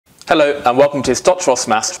Hello and welcome to this Dr. Ross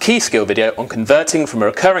Maths key skill video on converting from a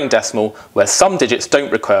recurring decimal where some digits don't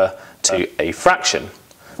recur to a fraction.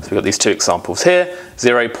 So we've got these two examples here,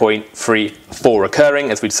 0.34 recurring,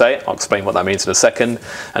 as we'd say, I'll explain what that means in a second,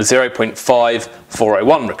 and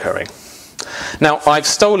 0.5401 recurring. Now, I've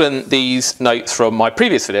stolen these notes from my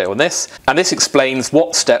previous video on this, and this explains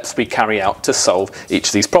what steps we carry out to solve each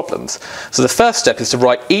of these problems. So the first step is to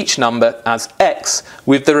write each number as x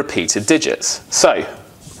with the repeated digits. So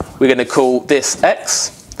we're going to call this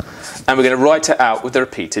x, and we're going to write it out with the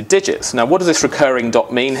repeated digits. Now, what does this recurring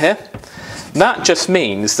dot mean here? That just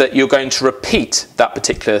means that you're going to repeat that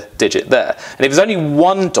particular digit there. And if there's only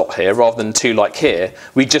one dot here rather than two like here,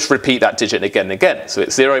 we just repeat that digit again and again. So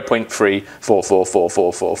it's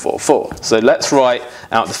 0.34444444. So let's write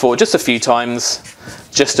out the 4 just a few times,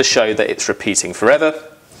 just to show that it's repeating forever.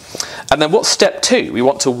 And then what's step 2? We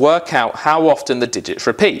want to work out how often the digits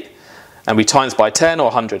repeat. And we times by 10 or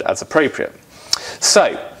 100 as appropriate.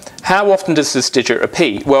 So how often does this digit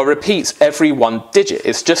repeat? Well, it repeats every one digit.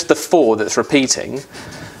 It's just the 4 that's repeating.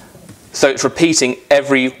 So it's repeating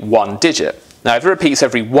every one digit. Now, if it repeats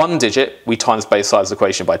every one digit, we times both sides of the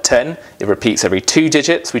equation by 10. If it repeats every 2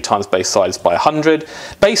 digits, we times both sides by 100.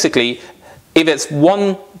 Basically, if it's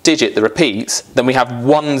one digit that repeats, then we have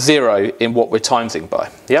 1 0 in what we're timesing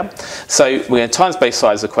by. Yeah? So we're going to times both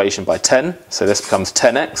sides of the equation by 10. So this becomes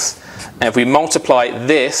 10x. And if we multiply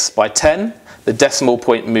this by 10, the decimal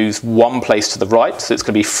point moves one place to the right, so it's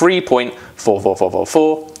going to be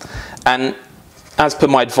 3.44444. And as per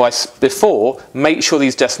my advice before, make sure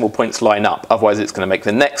these decimal points line up, otherwise it's going to make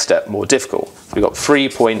the next step more difficult. So we've got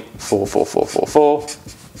 3.44444.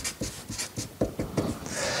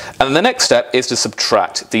 And the next step is to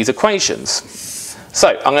subtract these equations. So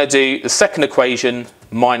I'm going to do the second equation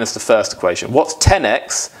minus the first equation. What's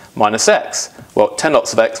 10x minus x? Well, 10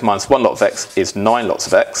 lots of x minus 1 lot of x is 9 lots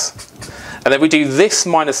of x. And then we do this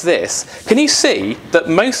minus this. Can you see that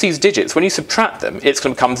most of these digits, when you subtract them, it's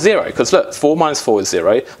going to become 0? Because look, 4 minus 4 is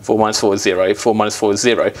 0, 4 minus 4 is 0, 4 minus 4 is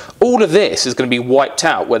 0. All of this is going to be wiped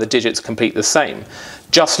out where the digits complete the same,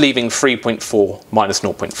 just leaving 3.4 minus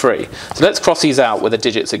 0.3. So let's cross these out where the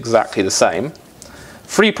digits are exactly the same.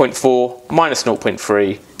 3.4 minus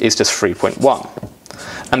 0.3 is just 3.1.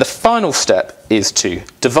 And the final step is to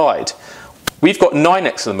divide. We've got 9x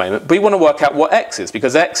at the moment, but we want to work out what x is,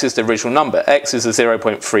 because x is the original number. X is the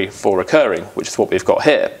 0.34 recurring, which is what we've got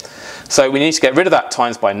here. So we need to get rid of that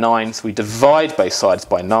times by 9, so we divide both sides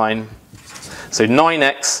by 9. So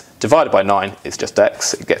 9x divided by 9 is just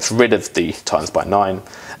x. It gets rid of the times by 9.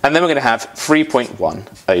 And then we're going to have 3.1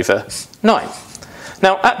 over 9.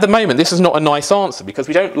 Now, at the moment, this is not a nice answer, because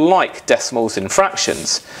we don't like decimals in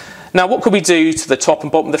fractions. Now, what could we do to the top and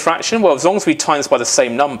bottom of the fraction? Well, as long as we times by the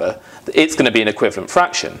same number, it's going to be an equivalent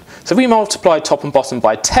fraction. So if we multiply top and bottom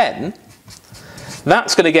by 10,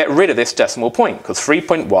 that's going to get rid of this decimal point, because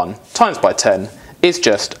 3.1 times by 10 is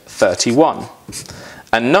just 31.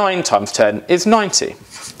 And 9 times 10 is 90.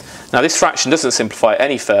 Now, this fraction doesn't simplify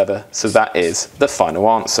any further, so that is the final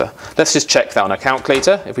answer. Let's just check that on a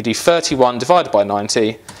calculator. If we do 31 divided by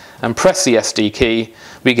 90, and press the SD key,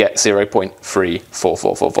 we get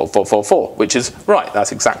 0.34444444, which is right.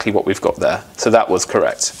 That's exactly what we've got there. So that was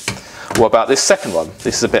correct. What about this second one?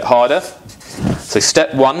 This is a bit harder. So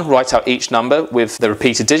step 1, write out each number with the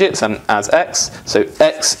repeated digits and as x. So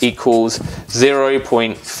x equals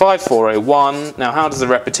 0.5401. Now, how does the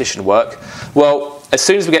repetition work? Well, as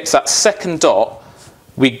soon as we get to that second dot,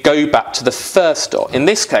 we go back to the first dot. In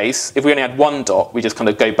this case, if we only had one dot, we just kind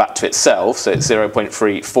of go back to itself. So it's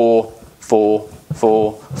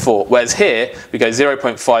 0.344444. Whereas here, we go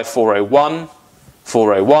 0.5401,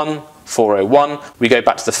 401, 401. We go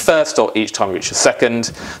back to the first dot each time we reach the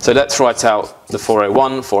second. So let's write out the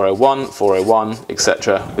 401, 401, 401,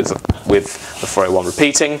 etc. with the 401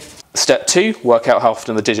 repeating. Step 2, work out how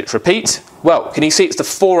often the digits repeat. Well, can you see it's the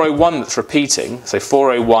 401 that's repeating? So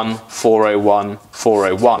 401, 401,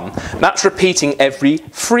 401. That's repeating every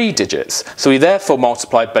 3 digits. So we therefore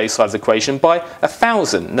multiply both sides of the equation by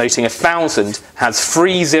 1,000, noting 1,000 has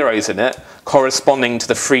 3 zeros in it, corresponding to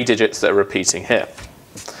the 3 digits that are repeating here.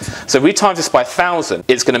 So if we times this by 1,000,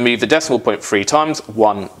 it's going to move the decimal point 3 times,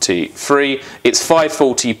 1, 2, 3. It's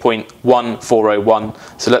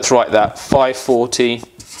 540.1401. So let's write that,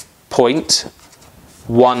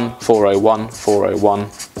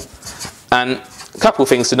 540.1401. And a couple of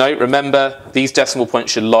things to note. Remember, these decimal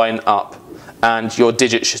points should line up, and your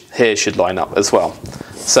digits here should line up as well.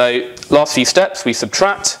 So last few steps, we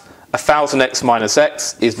subtract. 1,000x minus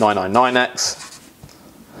x is 999x.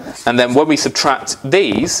 And then when we subtract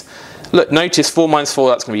these, look, notice 4 minus 4,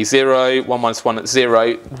 that's going to be 0. 1 minus 1, that's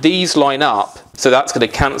 0. These line up So that's going to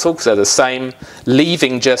cancel because they're the same,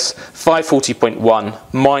 leaving just 540.1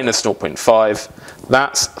 minus 0.5.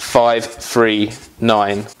 That's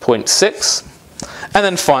 539.6. And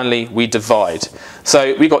then finally, we divide.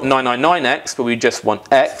 So we got 999x, but we just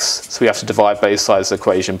want x, so we have to divide both sides of the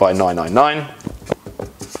equation by 999.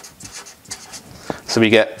 So we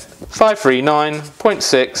get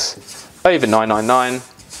 539.6 over 999.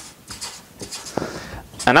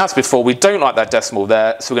 And as before, we don't like that decimal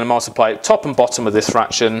there, so we're going to multiply top and bottom of this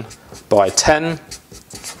fraction by 10.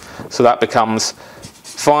 So that becomes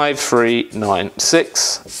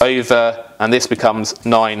 5396 over, and this becomes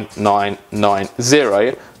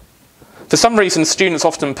 9990. For some reason, students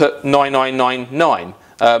often put 9999.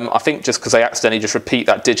 I think just because they accidentally just repeat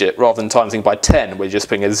that digit rather than timesing by 10, we're just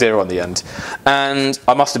putting a 0 on the end. And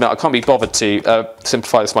I must admit, I can't be bothered to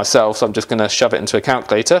simplify this myself, so I'm just going to shove it into a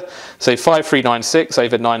calculator. So 5396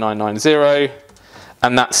 over 9990,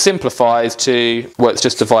 and that simplifies to, well, it's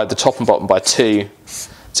just divide the top and bottom by 2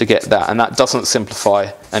 to get that, and that doesn't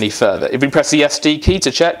simplify any further. If we press the SD key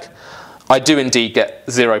to check, I do indeed get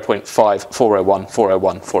 0.5401,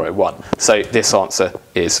 401, 401. So this answer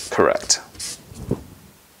is correct.